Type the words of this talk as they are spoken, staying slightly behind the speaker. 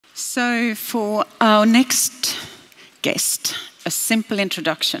So for our next guest, a simple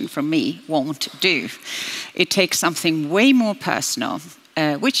introduction from me won't do. It takes something way more personal,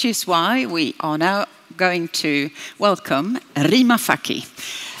 which is why we are now going to welcome Rima Faki.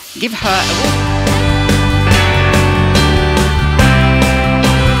 Give her a warm...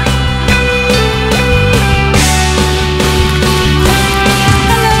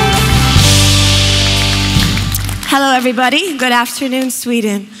 Hello, everybody. Good afternoon,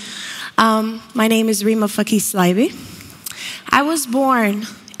 Sweden. My name is Rima Faki Slaiby. I was born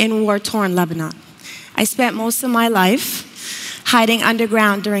in war-torn Lebanon. I spent most of my life hiding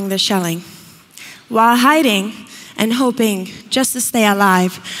underground during the shelling. While hiding and hoping just to stay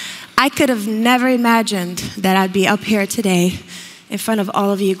alive, I could have never imagined that I'd be up here today in front of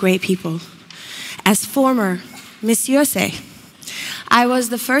all of you great people. As former Miss USA, I was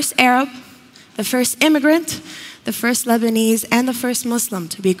the first Arab, the first immigrant, the first Lebanese, and the first Muslim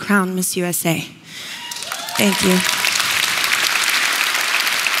to be crowned Miss USA. Thank you.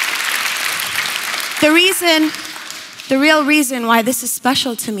 The real reason why this is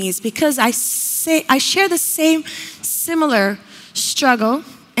special to me is because I share the same similar struggle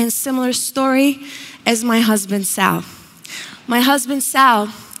and similar story as my husband, Sal. My husband,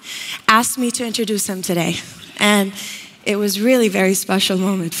 Sal, asked me to introduce him today, and it was really a very special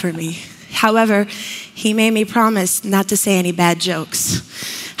moment for me. However, he made me promise not to say any bad jokes.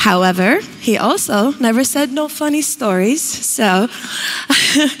 However, he also never said no funny stories. So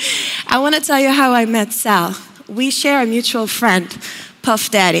I want to tell you how I met Sal. We share a mutual friend, Puff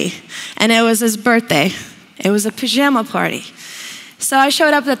Daddy, and it was his birthday. It was a pajama party. So I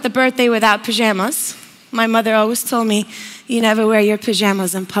showed up at the birthday without pajamas. My mother always told me, you never wear your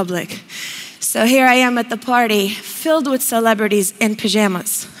pajamas in public. So here I am at the party, filled with celebrities in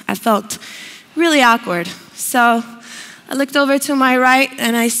pajamas. I felt really awkward. So I looked over to my right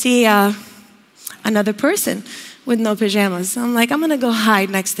and I see another person with no pajamas. I'm like, I'm gonna go hide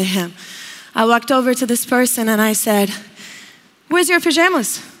next to him. I walked over to this person and I said, where's your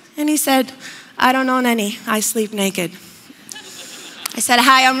pajamas? And he said, I don't own any, I sleep naked. I said,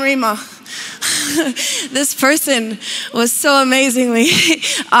 hi, I'm Rima. This person was so amazingly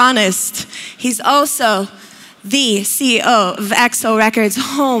honest. He's also the CEO of XO Records,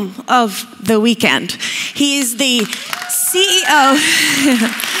 home of The Weeknd. He's the CEO,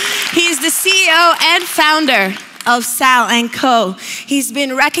 he's the CEO and founder of SAL&CO. He's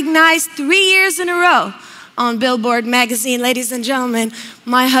been recognized 3 years in a row on Billboard magazine. Ladies and gentlemen,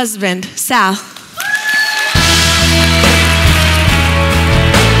 my husband, Sal.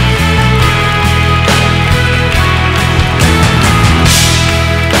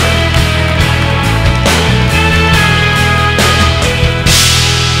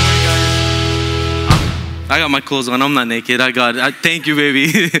 I got my clothes on, I'm not naked, thank you, baby.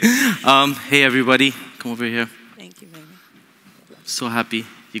 Hey everybody, come over here. Thank you, baby. So happy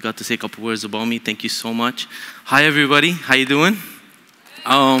you got to say a couple words about me, thank you so much. Hi everybody, how you doing?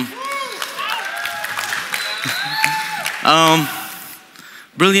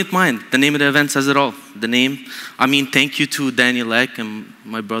 Brilliant Mind, the name of the event says it all. The name, thank you to Daniel Eck and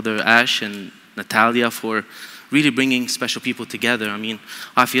my brother Ash and Natalia for really bringing special people together.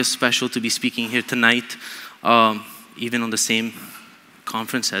 I feel special to be speaking here tonight, even on the same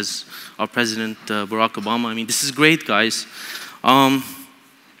conference as our President Barack Obama. This is great, guys.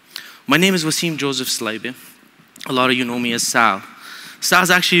 My name is Wassim Joseph Slaiby. A lot of you know me as Sal. Sal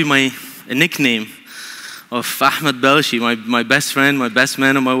is actually a nickname of Ahmed Belshi, my best friend, my best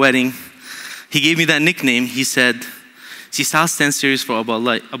man at my wedding. He gave me that nickname. He said, see, Sal stands serious for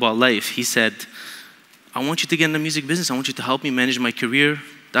about life. He said, I want you to get in the music business. I want you to help me manage my career.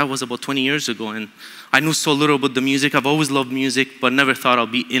 That was about 20 years ago, and I knew so little about the music. I've always loved music, but never thought I'll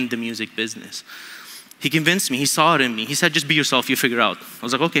be in the music business. He convinced me. He saw it in me. He said, just be yourself. You figure out. I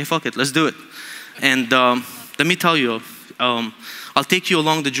was like, okay, fuck it. Let's do it. And let me tell you, I'll take you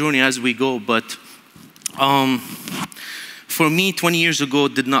along the journey as we go, but for me, 20 years ago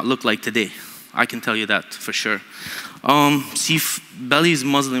did not look like today. I can tell you that for sure. See, Belly is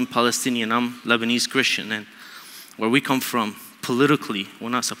Muslim Palestinian, I'm Lebanese Christian, and where we come from, politically, we're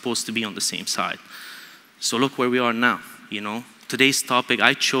not supposed to be on the same side. So look where we are now, you know. Today's topic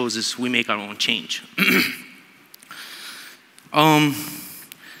I chose is we make our own change. I'm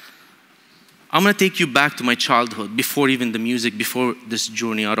gonna take you back to my childhood, before even the music, before this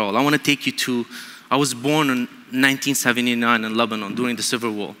journey at all. I wanna take you to, I was born in 1979 in Lebanon during the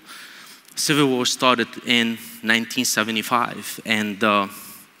Civil War. Civil War started in 1975, and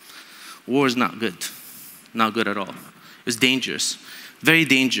war is not good at all. It was dangerous, very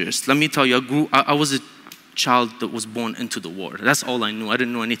dangerous. Let me tell you, I was a child that was born into the war. That's all I knew. I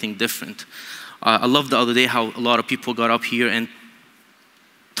didn't know anything different. I love the other day how a lot of people got up here and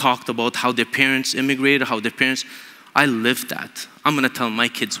talked about how their parents immigrated, how their parents, I lived that. I'm gonna tell my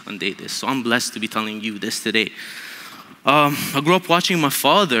kids one day this, so I'm blessed to be telling you this today. I grew up watching my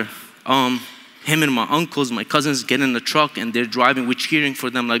father, him and my uncles, my cousins get in the truck and they're driving, we're cheering for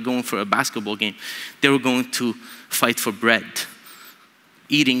them like going for a basketball game. They were going to fight for bread.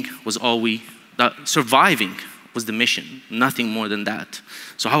 Eating was all surviving was the mission, nothing more than that.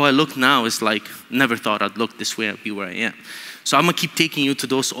 So how I look now is like, never thought I'd look this way, I'd be where I am. So I'm gonna keep taking you to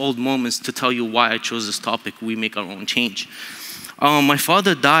those old moments to tell you why I chose this topic, we make our own change. My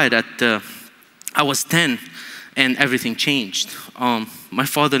father died at, I was 10 and everything changed. My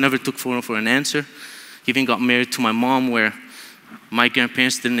father never took for an answer. He even got married to my mom where my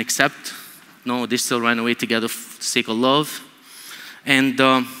grandparents didn't accept. No, they still ran away together for the sake of love. And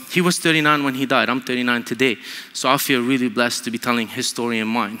he was 39 when he died. I'm 39 today. So I feel really blessed to be telling his story and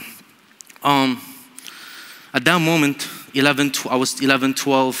mine. At that moment, I was 11,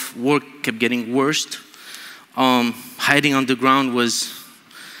 12, work kept getting worse. Hiding underground was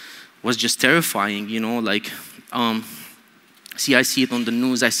just terrifying, you know, like, see, I see it on the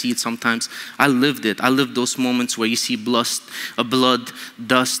news, I see it sometimes. I lived it. I lived those moments where you see blood,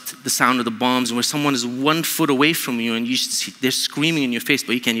 dust, the sound of the bombs, where someone is 1 foot away from you and they're screaming in your face,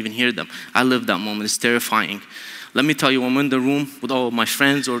 but you can't even hear them. I lived that moment. It's terrifying. Let me tell you, when I'm in the room with all of my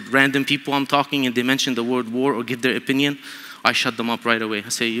friends or random people I'm talking and they mention the word war or give their opinion, I shut them up right away. I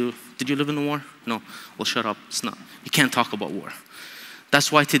say, did you live in the war? No. Well, shut up. It's not. You can't talk about war.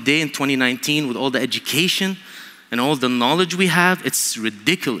 That's why today in 2019, with all the education and all the knowledge we have, it's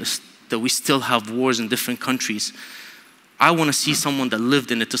ridiculous that we still have wars in different countries. I want to see someone that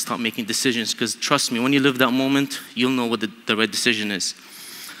lived in it to start making decisions, because trust me, when you live that moment, you'll know what the right decision is.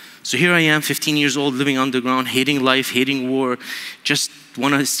 So here I am, 15 years old, living underground, hating life, hating war, just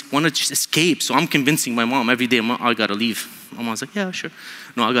want to just escape. So I'm convincing my mom every day, Mom, I gotta leave. My mom's like, yeah, sure.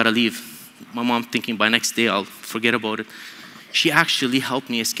 No, I gotta leave. My mom thinking by next day I'll forget about it. She actually helped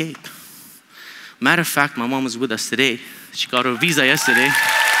me escape. Matter of fact, my mom was with us today. She got her visa yesterday.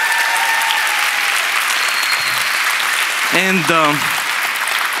 And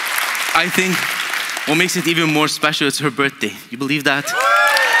I think what makes it even more special is her birthday. You believe that?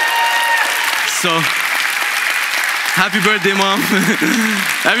 So, happy birthday, Mom.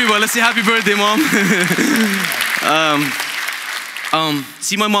 Everybody, let's say happy birthday, Mom.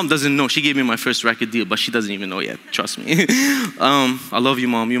 See, my mom doesn't know. She gave me my first record deal, but she doesn't even know yet. Trust me. I love you,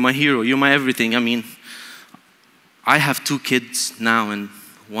 Mom. You're my hero. You're my everything. I mean, I have 2 kids now and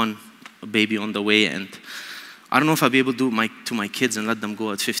 1 baby on the way, and I don't know if I'll be able to do to my kids and let them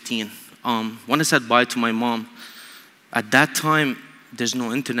go at 15. When I said bye to my mom, at that time, there's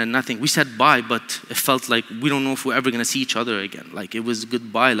no internet, nothing. We said bye, but it felt like we don't know if we're ever gonna see each other again. Like, it was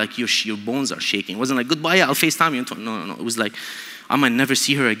goodbye, like your bones are shaking. It wasn't like, goodbye, yeah, I'll FaceTime you. No. It was like, I might never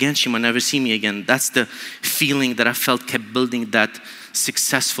see her again. She might never see me again. That's the feeling that I felt kept building that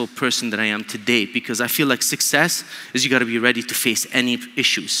successful person that I am today. Because I feel like success is you gotta be ready to face any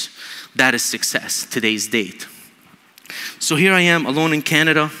issues. That is success, today's date. So here I am, alone in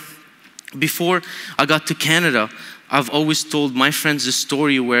Canada. Before I got to Canada, I've always told my friends this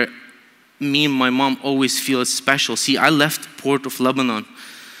story where me and my mom always feel it's special. See, I left Port of Lebanon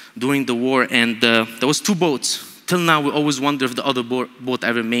during the war, and there was 2 boats. Till now, we always wonder if the other boat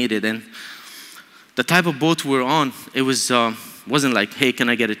ever made it. And the type of boat we were on, it wasn't like, hey, can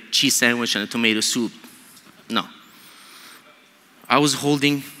I get a cheese sandwich and a tomato soup? No. I was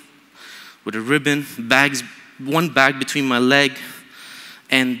holding with a ribbon, 1 bag between my leg.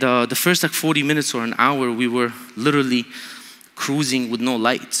 And the first like 40 minutes or an hour, we were literally cruising with no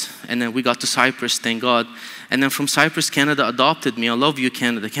lights. And then we got to Cyprus, thank God. And then from Cyprus, Canada adopted me. I love you,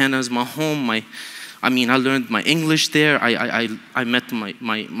 Canada. Canada is my home. I learned my English there. I met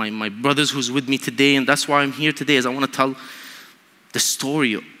my brothers who's with me today. And that's why I'm here today, is I want to tell the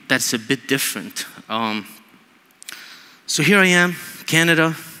story that's a bit different. So here I am,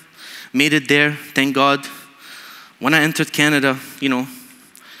 Canada. Made it there, thank God. When I entered Canada, you know,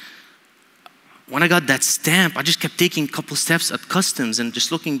 when I got that stamp, I just kept taking a couple steps at customs and just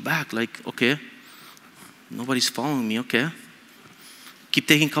looking back like, okay, nobody's following me, okay. Keep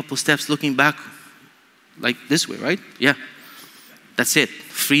taking a couple steps, looking back like this way, right? Yeah, that's it,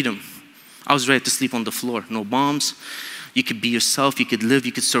 freedom. I was ready to sleep on the floor, no bombs. You could be yourself, you could live,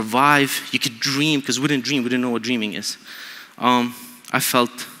 you could survive, you could dream, because we didn't dream, we didn't know what dreaming is. I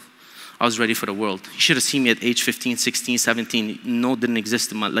felt I was ready for the world. You should have seen me at age 15, 16, 17. No didn't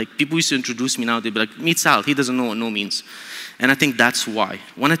exist in my, like, people used to introduce me now, they'd be like, meet Sal, he doesn't know what no means. And I think that's why.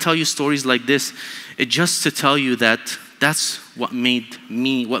 When I tell you stories like this, it's just to tell you that that's what made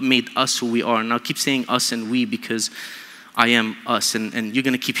me, what made us who we are. And I'll keep saying us and we because I am us. And you're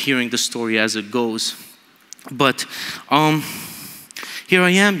going to keep hearing the story as it goes. But here I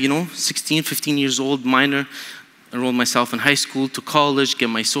am, 16, 15 years old, minor. Enrolled myself in high school, to college, get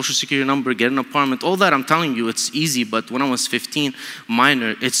my social security number, get an apartment. All that, I'm telling you, it's easy. But when I was 15,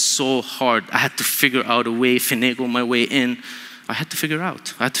 minor, it's so hard. I had to figure out a way, finagle my way in. I had to figure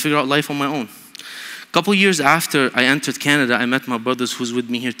out life on my own. A couple years after I entered Canada, I met my brothers who's with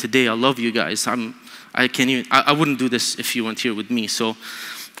me here today. I love you guys. I wouldn't do this if you weren't here with me. So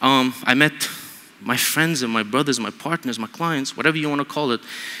I met my friends and my brothers, my partners, my clients, whatever you want to call it.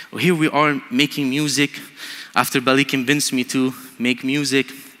 Well, here we are making music. After Belly convinced me to make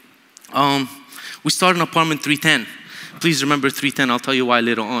music, we started in apartment 310. Please remember 310, I'll tell you why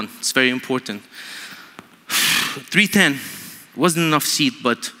later on. It's very important. 310 wasn't enough seat,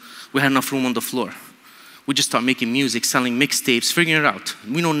 but we had enough room on the floor. We just started making music, selling mixtapes, figuring it out.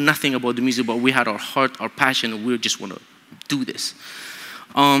 We know nothing about the music, but we had our heart, our passion, and we just want to do this.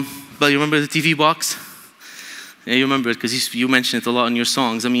 But you remember the TV box? Yeah, you remember it because you mentioned it a lot in your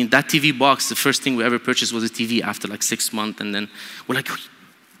songs. I mean, that TV box, the first thing we ever purchased was a TV after like 6 months. And then we're like,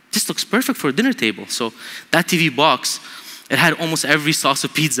 this looks perfect for a dinner table. So that TV box, it had almost every sauce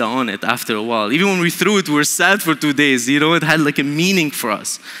of pizza on it after a while. Even when we threw it, we were sad for 2 days. It had like a meaning for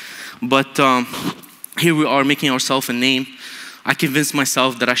us. But here we are making ourselves a name. I convinced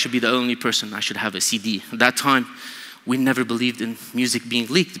myself that I should be the only person. I should have a CD. At that time, we never believed in music being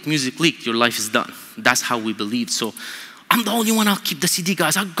leaked. If music leaked, your life is done. That's how we believed. So I'm the only one, I'll keep the CD,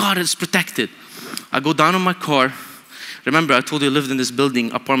 guys. I got it, it's protected. I go down in my car. Remember, I told you I lived in this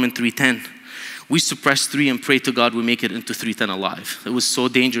building, apartment 310. We used to press 3 and pray to God we make it into 310 alive. It was so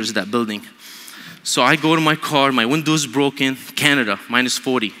dangerous, that building. So I go to my car, my window's broken, Canada, minus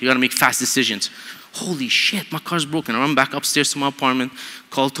 40. You gotta make fast decisions. Holy shit, my car's broken. I run back upstairs to my apartment,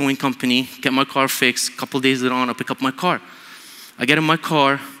 call towing company, get my car fixed. A couple days later on, I pick up my car. I get in my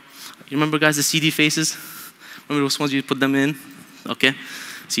car. You remember, guys, the CD faces? Remember those ones you put them in? Okay.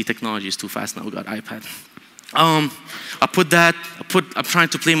 See, technology is too fast now. We got iPad. I'm trying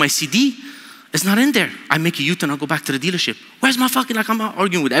to play my CD. It's not in there. I make a U-turn. I go back to the dealership. Where's my fucking, I'm out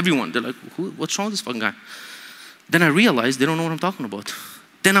arguing with everyone. They're like, what's wrong with this fucking guy? Then I realize they don't know what I'm talking about.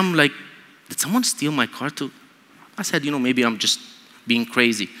 Then I'm like, did someone steal my car too? I said, maybe I'm just being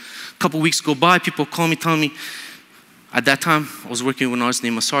crazy. A couple weeks go by, people call me, tell me. At that time, I was working with an artist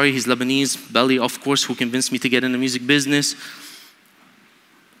named Masari. He's Lebanese. Belly, of course, who convinced me to get in the music business.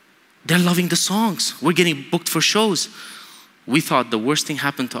 They're loving the songs. We're getting booked for shows. We thought the worst thing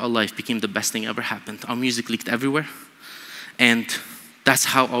happened to our life became the best thing ever happened. Our music leaked everywhere. And that's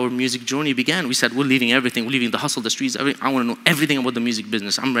how our music journey began. We said, we're leaving everything. We're leaving the hustle, the streets, everything. I want to know everything about the music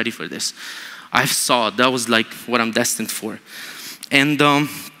business. I'm ready for this. I saw that was like what I'm destined for. And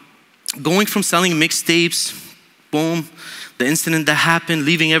going from selling mixtapes, boom, the incident that happened,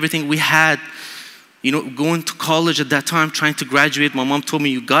 leaving everything we had, going to college at that time, trying to graduate. My mom told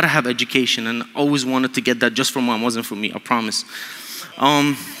me, you got to have education. And I always wanted to get that just for mom. It wasn't for me, I promise.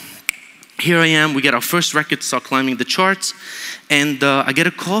 Here I am, we get our first record, start climbing the charts, and I get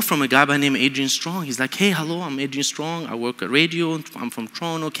a call from a guy by the name of Adrian Strong. He's like, hey, hello, I'm Adrian Strong, I work at radio, I'm from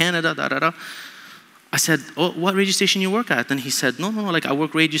Toronto, Canada, da-da-da. I said, oh, what radio station you work at? And he said, no, like I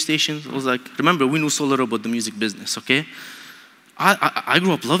work radio stations. I was like, remember, we knew so little about the music business, okay? I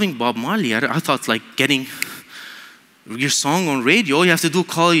grew up loving Bob Marley. I thought like getting your song on radio, all you have to do,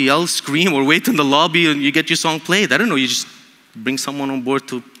 call, yell, scream, or wait in the lobby and you get your song played. I don't know, you just bring someone on board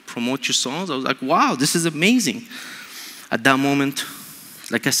to promote your songs. I was like, wow, this is amazing. At that moment,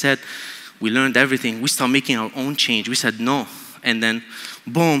 like I said, we learned everything. We started making our own change. We said no. And then,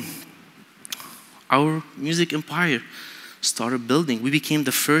 boom, our music empire started building. We became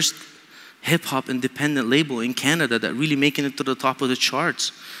the first hip-hop independent label in Canada that really making it to the top of the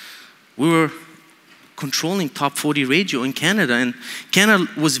charts. We were controlling top 40 radio in Canada, and Canada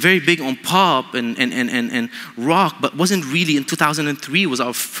was very big on pop and rock, but wasn't really. In 2003 was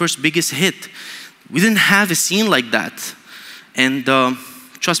our first biggest hit. We didn't have a scene like that. And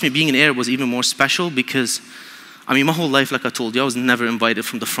trust me, being in air was even more special because, my whole life, like I told you, I was never invited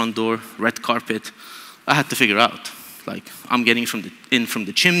from the front door, red carpet. I had to figure out, like, I'm getting in from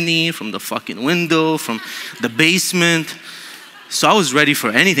the chimney, from the fucking window, from the basement. So I was ready for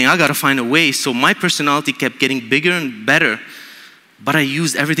anything. I gotta find a way. So my personality kept getting bigger and better, but I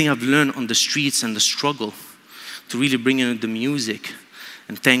used everything I've learned on the streets and the struggle to really bring in the music.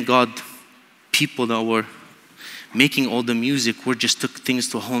 And thank God, people that were making all the music just took things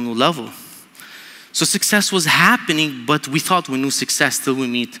to a whole new level. So success was happening, but we thought we knew success till we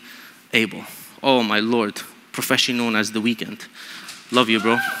meet Abel. Oh my Lord, professionally known as The Weeknd. Love you,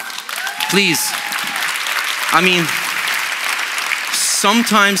 bro. Please. I mean,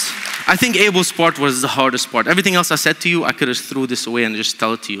 sometimes, I think Abel's part was the hardest part. Everything else I said to you, I could have threw this away and just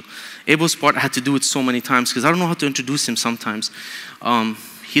tell it to you. Abel's part, I had to do it so many times because I don't know how to introduce him sometimes.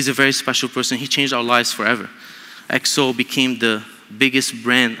 He's a very special person. He changed our lives forever. XO became the biggest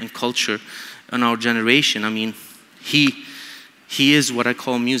brand and culture in our generation. I mean, he is what I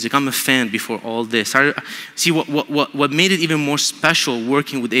call music. I'm a fan before all this. See, what made it even more special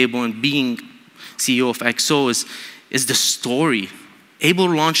working with Abel and being CEO of XO is the story. Abel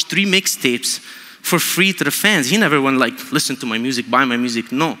launched 3 mixtapes for free to the fans. He never went like, listen to my music, buy my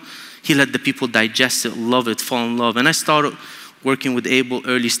music. No, he let the people digest it, love it, fall in love. And I started working with Abel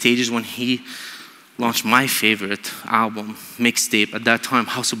early stages when he launched my favorite album, mixtape at that time,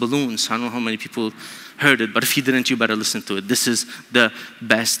 House of Balloons. I don't know how many people heard it, but if you didn't, you better listen to it. This is the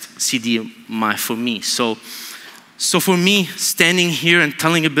best CD for me. So for me, standing here and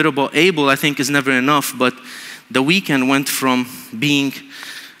telling a bit about Abel, I think is never enough, but The Weeknd went from being,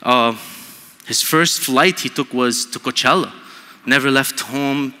 his first flight he took was to Coachella. Never left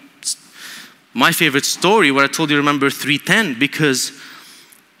home. My favorite story, what I told you, remember 310, because,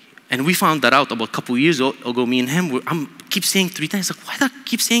 and we found that out about a couple years ago, me and him, I keep saying 310. He's like, why do I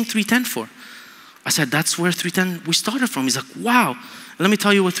keep saying 310 for? I said, that's where 310 we started from. He's like, wow. Let me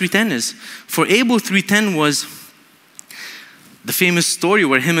tell you what 310 is. For Abel, 310 was the famous story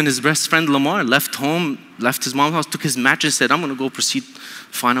where him and his best friend Lamar left home, left his mom's house, took his mattress, said, I'm going to go proceed,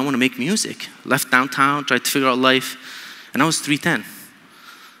 fine, I want to make music. Left downtown, tried to figure out life, and I was 310.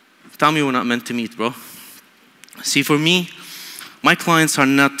 Tell me we're not meant to meet, bro. See, for me, my clients are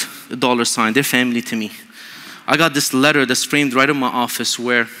not a dollar sign, they're family to me. I got this letter that's framed right in my office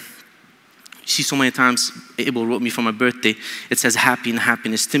where, you see so many times, Abel wrote me for my birthday, it says happy and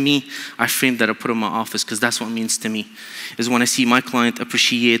happiness. To me, I framed that, I put it in my office because that's what it means to me, is when I see my client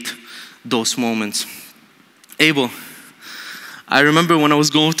appreciate those moments. Abel, I remember when I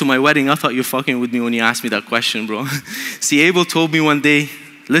was going to my wedding, I thought you were fucking with me when you asked me that question, bro. See, Abel told me one day,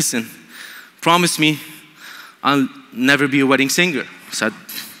 listen, promise me I'll never be a wedding singer. I said,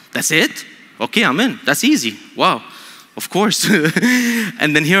 that's it? Okay, I'm in. That's easy. Wow. Of course.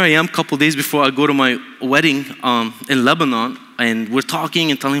 And then here I am a couple days before I go to my wedding in Lebanon, and we're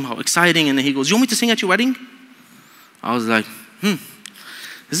talking and telling him how exciting, and then he goes, you want me to sing at your wedding? I was like,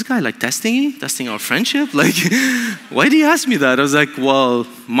 this guy like testing our friendship? Like, why do you ask me that? I was like, well,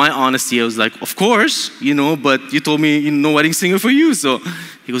 my honesty, I was like, of course, you know, but you told me you're no wedding singer for you. So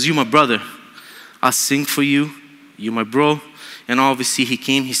he goes, you're my brother. I'll sing for you. You're my bro. And obviously he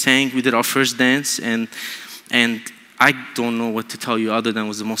came, he sang, we did our first dance, and I don't know what to tell you other than it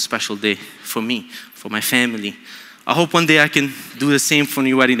was the most special day for me, for my family. I hope one day I can do the same for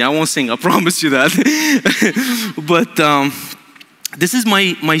your wedding day. I won't sing, I promise you that. But this is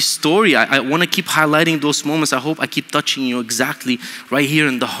my story. I want to keep highlighting those moments. I hope I keep touching you exactly right here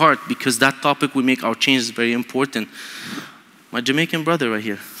in the heart, because that topic we make our change is very important. My Jamaican brother right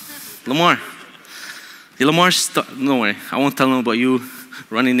here, Lamar. Hey, Lamar, no worry, I won't tell him about you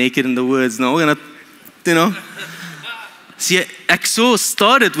running naked in the woods. No, we're gonna, you know. See, XO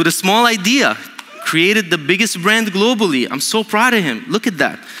started with a small idea, created the biggest brand globally. I'm so proud of him. Look at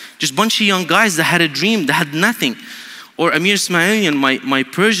that. Just a bunch of young guys that had a dream, that had nothing. Or Amir Ismailian, my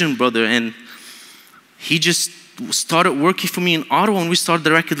Persian brother, and he just started working for me in Ottawa, and we started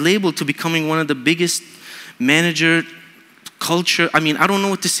the record label to becoming one of the biggest manager culture. I mean, I don't know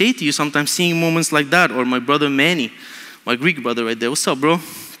what to say to you sometimes seeing moments like that. Or my brother Manny, my Greek brother right there. What's up, bro?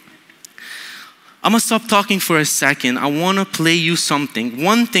 I'm gonna stop talking for a second. I wanna play you something.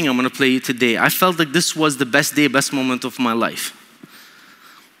 One thing I'm gonna play you today. I felt like this was the best day, best moment of my life.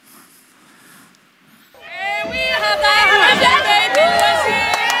 Hey, we have that baby.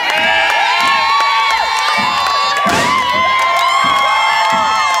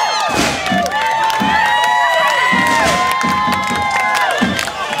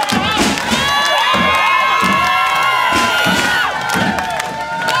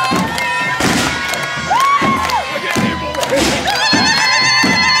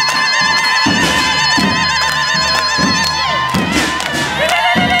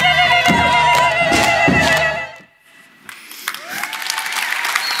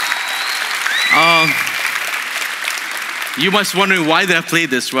 You must be wondering why did I play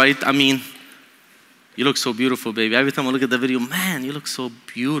this, right? I mean, you look so beautiful, baby. Every time I look at the video, man, you look so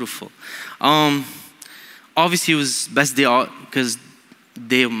beautiful. Obviously, it was best day out because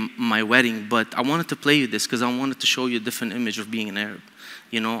day of my wedding, but I wanted to play you this because I wanted to show you a different image of being an Arab.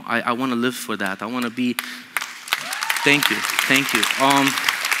 You know, I want to live for that. I want to be, thank you.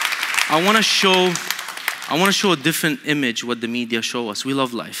 I want to show a different image what the media show us. We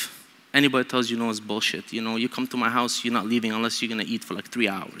love life. Anybody tells you no is bullshit. You know, you come to my house, you're not leaving unless you're going to eat for like 3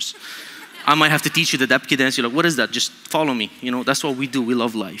 hours. I might have to teach you the Debki dance. You're like, what is that? Just follow me. You know, that's what we do. We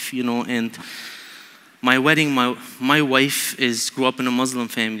love life, you know. And my wedding, my wife grew up in a Muslim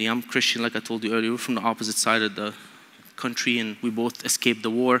family. I'm Christian, like I told you earlier. We're from the opposite side of the country, and we both escaped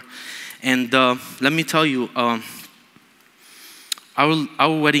the war. And let me tell you,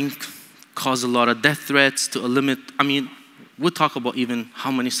 our wedding caused a lot of death threats to a limit. I mean, we'll talk about even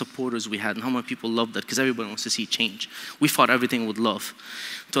how many supporters we had and how many people loved that, because everybody wants to see change. We fought everything with love.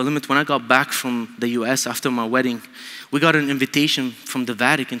 To a limit, when I got back from the US after my wedding, we got an invitation from the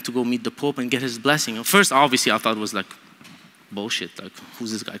Vatican to go meet the Pope and get his blessing. At first, obviously, I thought it was like bullshit, like,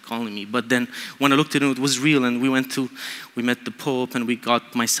 who's this guy calling me? But then when I looked at it, it was real, and we met the Pope, and we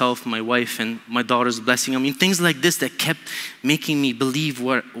got myself, my wife, and my daughter's blessing. I mean, things like this that kept making me believe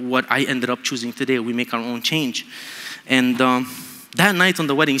what I ended up choosing today. We make our own change. And that night on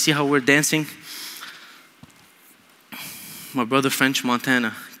the wedding, you see how we're dancing? My brother, French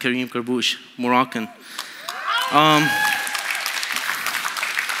Montana, Kareem Karbouche, Moroccan.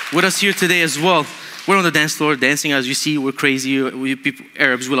 With us here today as well. We're on the dance floor dancing. As you see, we're crazy.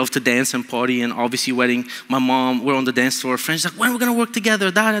 Arabs, we love to dance and party, and obviously wedding. My mom, we're on the dance floor. Friends like, when are we gonna work together?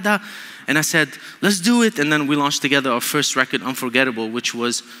 Da, da, da. And I said, let's do it. And then we launched together our first record, Unforgettable, which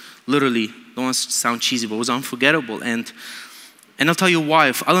was literally, don't want to sound cheesy, but it was unforgettable. And I'll tell you why.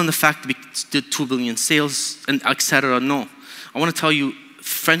 Other than the fact that we did 2 billion sales and etc. No, I want to tell you,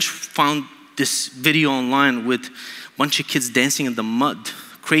 French found this video online with a bunch of kids dancing in the mud.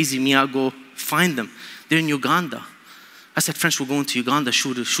 Crazy me, I'll go find them. They're in Uganda. I said, French, we're going to Uganda,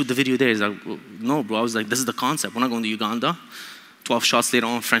 shoot the video there. He's like, well, no, bro. I was like, this is the concept. We're not going to Uganda. 12 shots later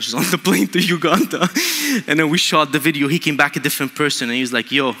on, French is on the plane to Uganda. And then we shot the video. He came back a different person, and he was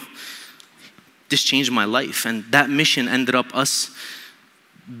like, yo, this changed my life. And that mission ended up us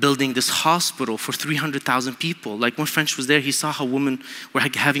building this hospital for 300,000 people. Like when French was there, he saw how women were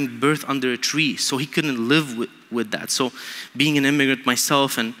having birth under a tree, so he couldn't live with that. So being an immigrant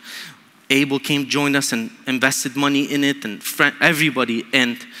myself, and Abel joined us and invested money in it, and everybody,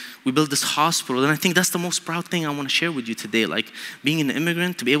 and we built this hospital. And I think that's the most proud thing I want to share with you today. Like being an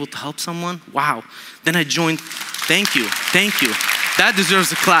immigrant, to be able to help someone, wow. Then I joined, thank you. That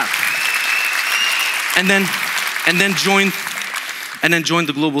deserves a clap. And then joined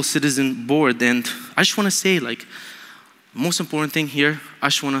the Global Citizen Board. And I just want to say, like, most important thing here, I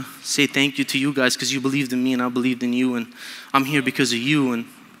just want to say thank you to you guys, because you believed in me and I believed in you, and I'm here because of you, and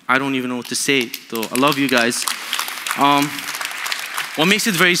I don't even know what to say. So I love you guys. What makes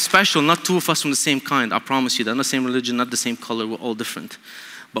it very special, not two of us from the same kind, I promise you that. Not the same religion, not the same color, we're all different.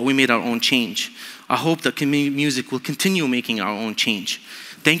 But we made our own change. I hope that community music will continue making our own change.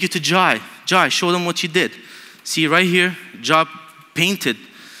 Thank you to Jai. Jai, show them what you did. See right here, Jai painted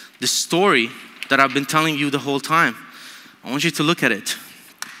the story that I've been telling you the whole time. I want you to look at it.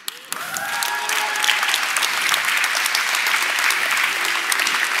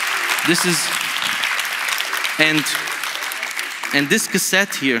 This is, and this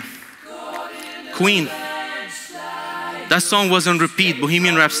cassette here, Queen. That song was on repeat,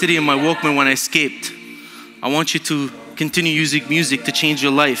 Bohemian Rhapsody, in my Walkman when I escaped. I want you to continue using music to change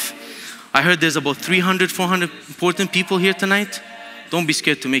your life. I heard there's about 300, 400 important people here tonight. Don't be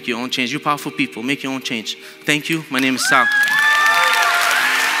scared to make your own change. You're powerful people. Make your own change. Thank you. My name is Sal.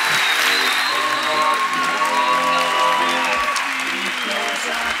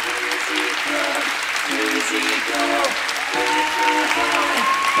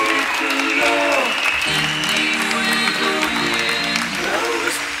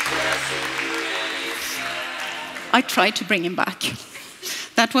 I tried to bring him back.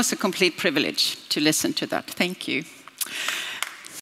 That was a complete privilege to listen to that. Thank you.